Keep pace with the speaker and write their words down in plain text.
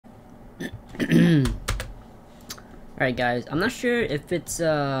Alright guys, I'm not sure if it's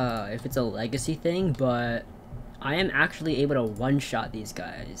a legacy thing, but I am actually able to one-shot these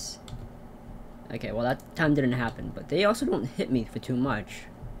guys. Okay, well that time didn't happen, but they also don't hit me for too much.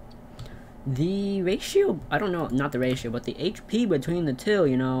 The ratio, I don't know, not the ratio, but the HP between the two,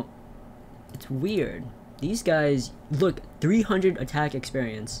 you know, it's weird. These guys, look, 300 attack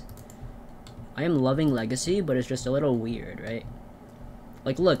experience. I am loving legacy, but it's just a little weird, right?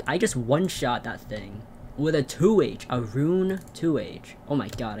 Like, look, I just one-shot that thing with a 2H, a rune 2H. Oh my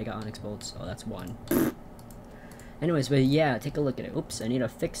god, I got Onyx Bolts. Oh, that's one. Anyways, but yeah, take a look at it. Oops, I need to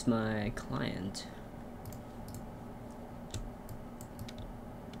fix my client.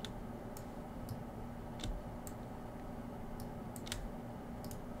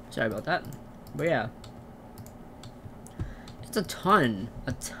 Sorry about that. But yeah. It's a ton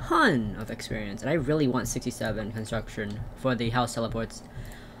of experience. And I really want 67 construction for the house teleports.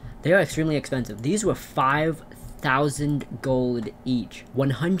 They are extremely expensive. These were 5,000 gold each.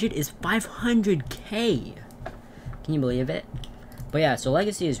 100 is 500k. Can you believe it? But yeah, so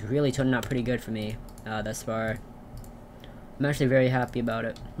Legacy is really turning out pretty good for me thus far. I'm actually very happy about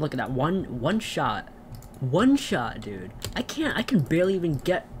it. Look at that one shot, dude. I can barely even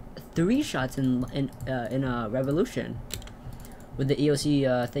get 3 shots in Revolution with the EOC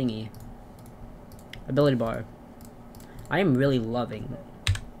thingy ability bar. I am really loving it.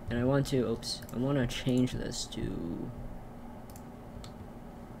 And I want to change this to.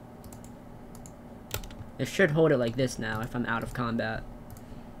 It should hold it like this now if I'm out of combat.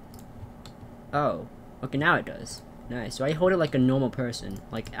 Oh, okay, now it does. Nice. So I hold it like a normal person,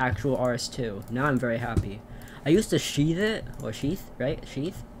 like actual RS2. Now I'm very happy. I used to sheath it, or sheath, right?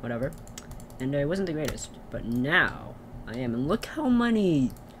 Sheath, whatever. And it wasn't the greatest, but now I am. And look how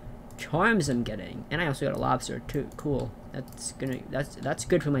many charms I'm getting. And I also got a lobster too. Cool. That's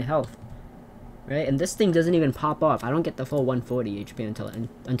good for my health, right? And this thing doesn't even pop off. I don't get the full 140 HP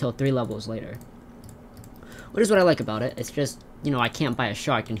until 3 levels later. Which is what I like about it. It's just, you know, I can't buy a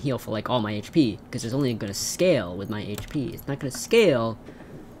shark and heal for like all my HP because it's only gonna scale with my HP. It's not gonna scale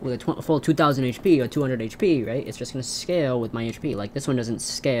with a full 2000 HP or 200 HP, right? It's just gonna scale with my HP. Like this one doesn't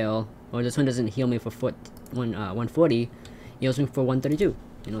scale, or this one doesn't heal me for 140. Heals me for 132.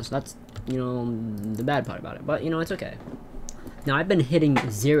 You know, so that's, you know, the bad part about it. But you know, it's okay. Now I've been hitting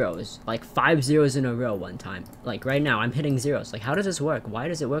zeros, like 5 zeros in a row one time. Like right now, I'm hitting zeros. Like how does this work? Why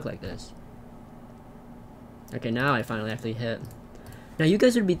does it work like this? Okay, now I finally actually hit. Now you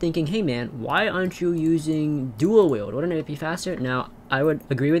guys would be thinking, hey man, why aren't you using dual wield? Wouldn't it be faster? Now, I would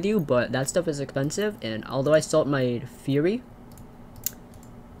agree with you, but that stuff is expensive, and although I still my Fury,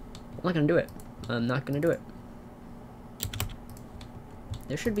 I'm not gonna do it. I'm not gonna do it.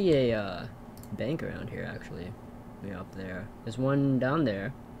 There should be a bank around here, actually. Way up there. There's one down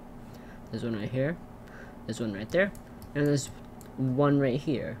there. There's one right here. There's one right there. And there's one right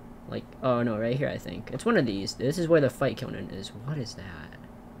here. Like, oh no, right here I think. It's one of these. This is where the fight Conan is. What is that?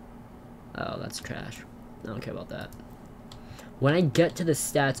 Oh, that's trash. I don't care about that. When I get to the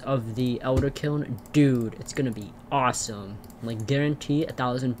stats of the Elder Kiln, dude, it's gonna be awesome. Like, guarantee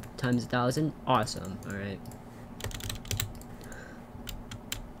 1,000 times 1,000. Awesome, alright.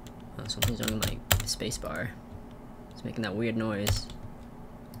 Oh, something's wrong with my spacebar. It's making that weird noise.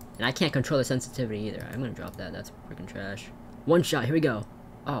 And I can't control the sensitivity either. I'm gonna drop that. That's freaking trash. One shot, here we go.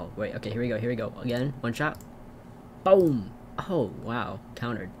 Oh, wait, okay, here we go. Again, one shot. Boom! Oh, wow,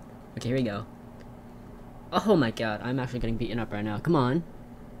 countered. Okay, here we go. Oh my god, I'm actually getting beaten up right now. Come on.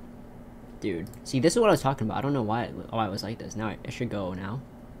 Dude, see, this is what I was talking about. I don't know why it was like this. Now it should go now.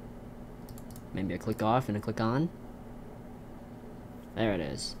 Maybe a click off and a click on. There it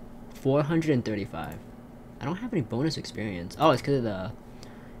is. 435. I don't have any bonus experience. Oh, it's because of the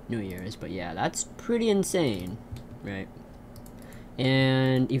New Year's, but yeah, that's pretty insane, right?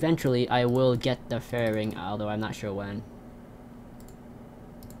 And eventually I will get the fairy ring, although I'm not sure when.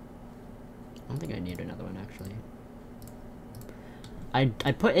 I don't think I need another one, actually. I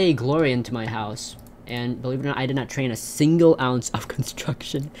put a glory into my house, and believe it or not, I did not train a single ounce of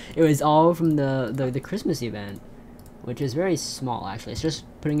construction. It was all from the Christmas event, which is very small, actually. It's just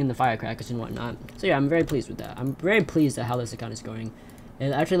putting in the firecrackers and whatnot. So yeah, I'm very pleased with that. I'm very pleased at how this account is going.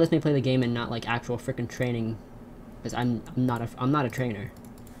 It actually lets me play the game and not like actual freaking training. Because I'm not a trainer.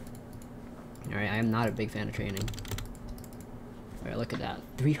 Alright, I am not a big fan of training. Alright, look at that.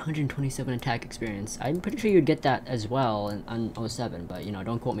 327 attack experience. I'm pretty sure you'd get that as well on 07, but you know,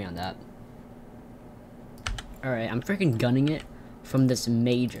 don't quote me on that. Alright, I'm freaking gunning it from this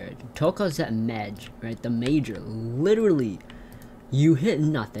major. Toka's that Medj, right? The major. Literally, you hit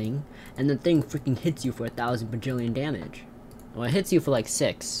nothing, and the thing freaking hits you for 1,000 bajillion damage. Well, it hits you for like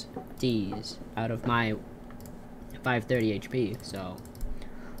 6. 50s out of my 530 HP, so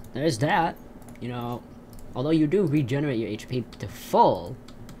there's that. You know, although you do regenerate your HP to full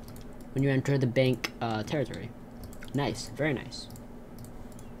when you enter the bank territory. Nice, very nice.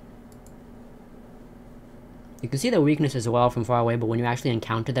 You can see the weakness as well from far away, but when you actually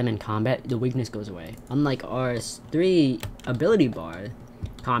encounter them in combat, the weakness goes away. Unlike RS3 ability bar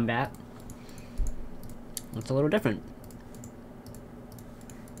combat, it's a little different.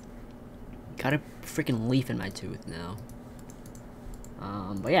 Got a freaking leaf in my tooth now.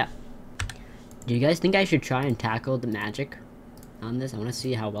 But yeah. Do you guys think I should try and tackle the magic on this? I want to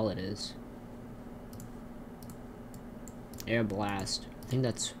see how well it is. Air blast. I think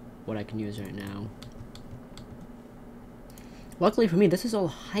that's what I can use right now. Luckily for me, this is all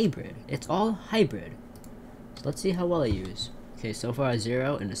hybrid. It's all hybrid. So let's see how well I use. Okay, so far a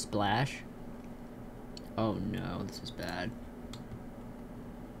 0 and a splash. Oh no, this is bad.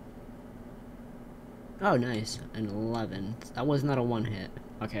 Oh, nice. An 11. That was not a one hit.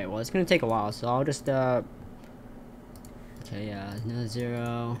 Okay, well, it's gonna take a while, so I'll just, okay, yeah, another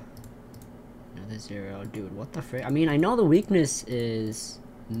 0. Another 0. Dude, what the frick? I mean, I know the weakness is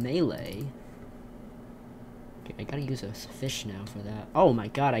melee. Dude, I gotta use a fish now for that. Oh my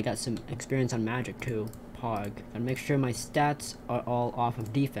god, I got some experience on magic, too. Pog. Gotta make sure my stats are all off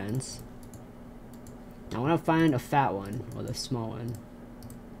of defense. I wanna find a fat one, or the small one.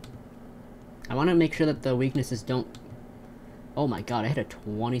 I want to make sure that the weaknesses don't... Oh my god, I hit a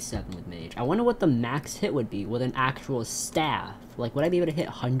 27 with mage. I wonder what the max hit would be with an actual staff. Like, would I be able to hit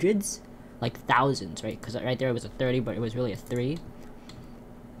hundreds? Like thousands, right? Because right there it was a 30, but it was really a 3.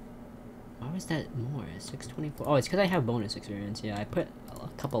 Why was that more? 624? Oh, it's because I have bonus experience. Yeah, I put a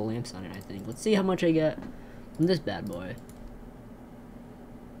couple lamps on it, I think. Let's see how much I get from this bad boy.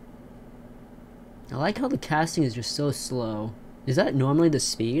 I like how the casting is just so slow. Is that normally the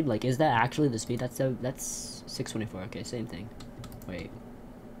speed? Like, is that actually the speed? That's 624. Okay, same thing. Wait.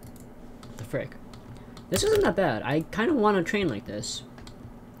 What the frick? This isn't that bad. I kind of want to train like this.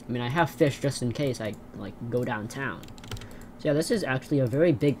 I mean, I have fish just in case I, like, go downtown. So yeah, this is actually a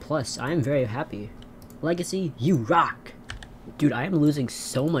very big plus. I am very happy. Legacy, you rock! Dude, I am losing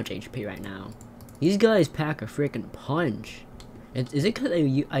so much HP right now. These guys pack a freaking punch. Is it because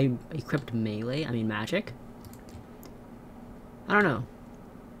I equipped melee? I mean, magic? I don't know.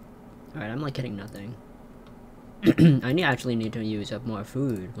 Alright, I'm like hitting nothing. I actually need to use up more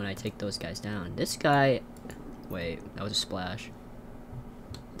food when I take those guys down. This guy... Wait, that was a splash.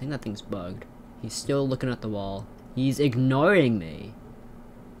 I think that thing's bugged. He's still looking at the wall. He's ignoring me.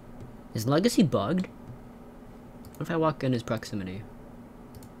 Is Legacy bugged? What if I walk in his proximity?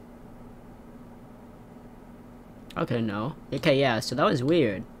 Okay, no. Okay, yeah, so that was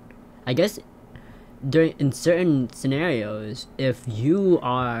weird. I guess... in certain scenarios, if you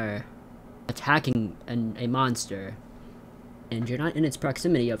are attacking a monster and you're not in its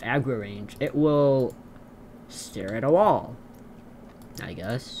proximity of aggro range, it will stare at a wall, I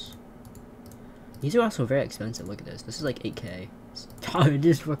guess. These are also very expensive. Look at this. This is like 8k. Oh,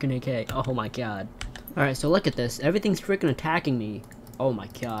 just freaking 8k. Oh my god. Alright, so look at this. Everything's freaking attacking me. Oh my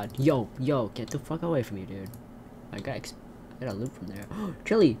god. Yo, get the fuck away from me, dude. I got a loot from there.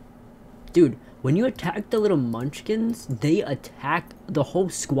 Chili. Dude, when you attack the little munchkins, they attack, the whole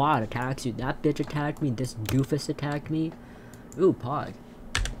squad attacks you. That bitch attacked me, this doofus attacked me. Ooh, pog.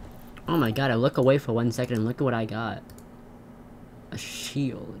 Oh my god, I look away for 1 second and look at what I got. A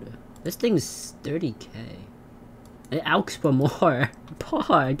shield. This thing's 30k. It alks for more.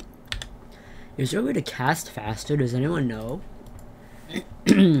 Pog. Is there a way to cast faster? Does anyone know?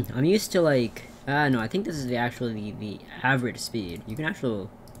 I'm used to like, no, I think this is the average speed. You can actually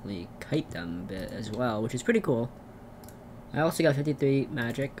kite them a bit as well, which is pretty cool. I also got 53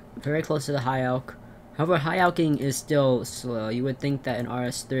 magic, very close to the high alk. However, high alking is still slow. You would think that in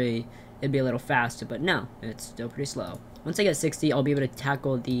RS3 it'd be a little faster, but no, it's still pretty slow. Once I get 60, I'll be able to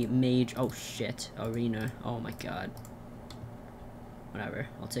tackle the mage. Oh shit, arena. Oh my god. Whatever,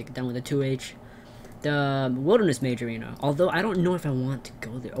 I'll take it down with a 2H. The wilderness mage arena. Although I don't know if I want to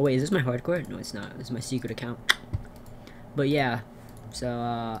go there. Oh wait, is this my hardcore? No, it's not. This is my secret account. But yeah. So,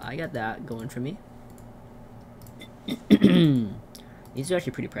 I got that going for me. These are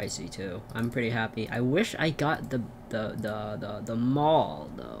actually pretty pricey, too. I'm pretty happy. I wish I got the mall,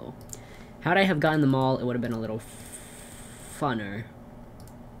 though. Had I have gotten the mall, it would have been a little funner,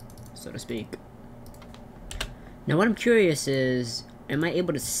 so to speak. Now, what I'm curious is, am I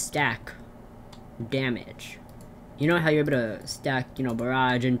able to stack damage? You know how you're able to stack, you know,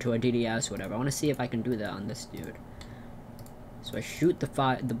 barrage into a DDS or whatever. I want to see if I can do that on this dude. So I shoot the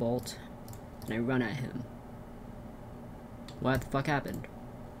bolt, and I run at him. What the fuck happened?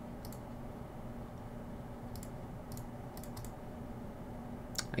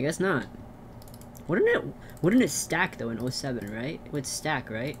 I guess not. Wouldn't it stack though in 07, right? It would stack,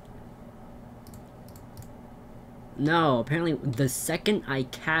 right? No, apparently the second I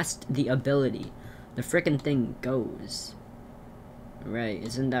cast the ability, the frickin' thing goes. Right,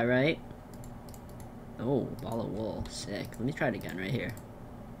 isn't that right? Oh, ball of wool, sick. Let me try it again right here.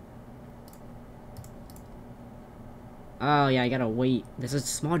 Oh yeah, I gotta wait. There's a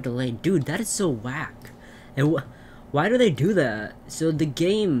small delay. Dude, that is so whack. And why do they do that? So the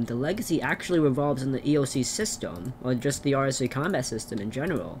game, the legacy actually revolves in the EOC system, or just the RSA combat system in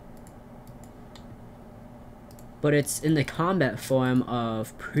general. But it's in the combat form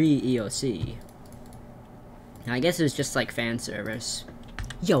of pre-EOC. I guess it's just like fan service.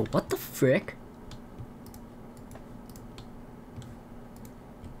 Yo, what the frick?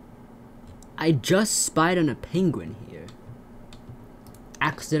 I just spied on a penguin here.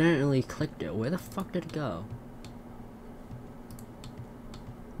 Accidentally clicked it. Where the fuck did it go?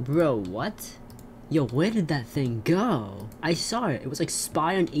 Bro, what? Yo, where did that thing go? I saw it. It was like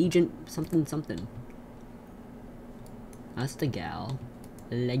spy on agent something something. That's the gal.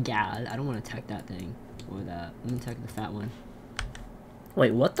 Legal. I don't want to attack that thing. Or that. I'm gonna attack the fat one.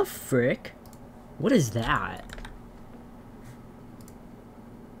 Wait, what the frick? What is that?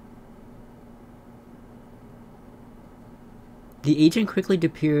 The agent quickly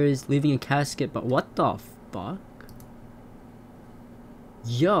disappears, leaving a casket, but what the fuck?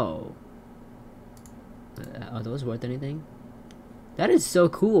 Yo. Are those worth anything? That is so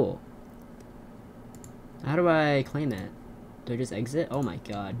cool. How do I claim it? Do I just exit? Oh my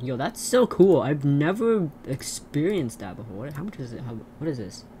god. Yo, that's so cool. I've never experienced that before. How much is it? What is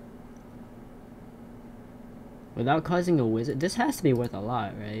this? Without causing a wizard. This has to be worth a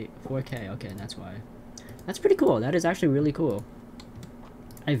lot, right? 4K. Okay, that's why. That's pretty cool. That is actually really cool.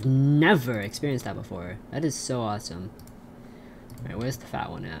 I've never experienced that before. That is so awesome. Alright, where's the fat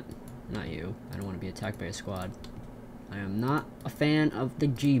one at? Not you. I don't want to be attacked by a squad. I am not a fan of the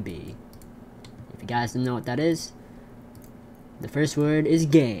GB. If you guys don't know what that is, the first word is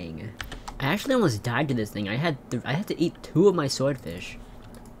gang. I actually almost died to this thing. I had to eat 2 of my swordfish.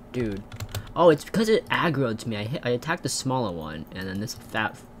 Dude. Oh, it's because it aggroed to me. I attacked the smaller one, and then this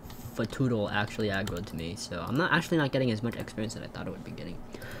fat fatoodle actually aggroed to me. So I'm actually not getting as much experience as I thought I would be getting.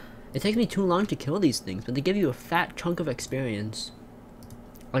 It takes me too long to kill these things, but they give you a fat chunk of experience.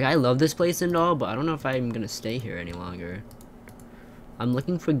 Like, I love this place and all, but I don't know if I'm gonna stay here any longer. I'm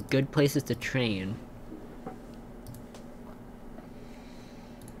looking for good places to train.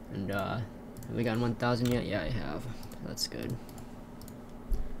 And, have we gotten 1,000 yet? Yeah, I have. That's good.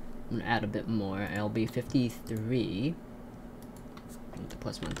 I'm gonna add a bit more. I'll be 53.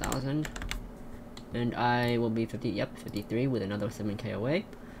 Plus 1,000. And I will be 53 with another 7k away.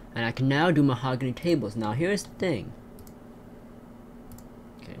 And I can now do mahogany tables. Now, here's the thing.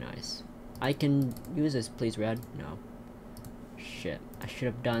 Okay, nice. I can use this, please, red. No. Shit. I should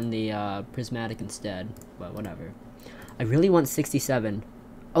have done the prismatic instead, but whatever. I really want 67.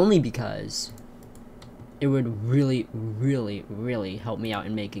 Only because it would really, really, really help me out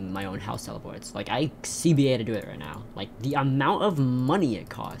in making my own house teleports. Like, I CBA to do it right now. Like, the amount of money it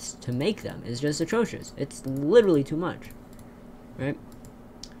costs to make them is just atrocious. It's literally too much. Right?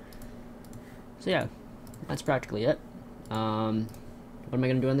 So yeah, that's practically it. What am I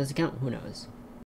going to do on this account? Who knows?